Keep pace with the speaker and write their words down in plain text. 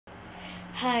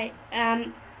Hi,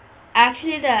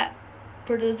 actually the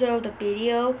producer of the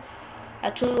video. I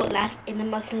told you last and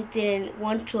I actually didn't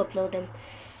want to upload them.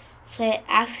 So I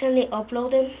accidentally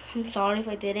uploaded them. I'm sorry if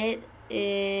I did it.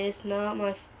 It's not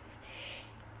my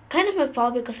kind of my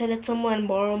fault because I let someone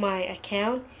borrow my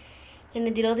account and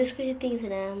I did all these crazy things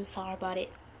and I'm sorry about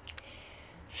it.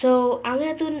 So I'm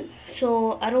gonna do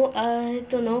so I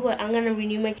don't know, but I'm gonna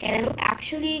renew my channel. I'm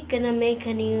actually gonna make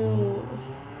a new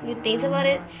things about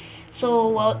it.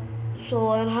 So so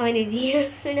I don't have any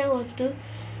ideas right now what to do.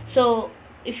 So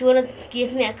if you wanna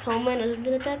give me a comment or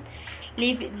something like that,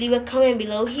 leave a comment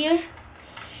below here,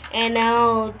 and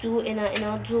I'll do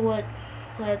what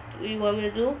you want me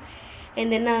to do,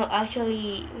 and then I'll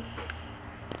actually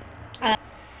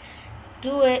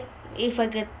do it if I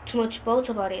get too much votes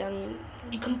about it. I mean,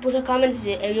 you can put a comment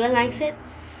if everyone likes it,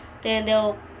 then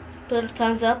they'll put a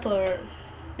thumbs up, or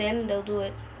then they'll do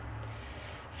it.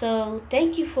 So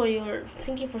thank you for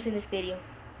seeing this video,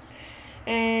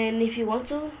 and if you want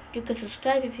to, you can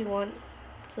subscribe if you want.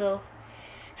 So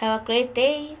have a great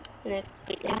day, and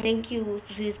thank you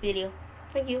to see this video.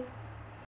 Thank you.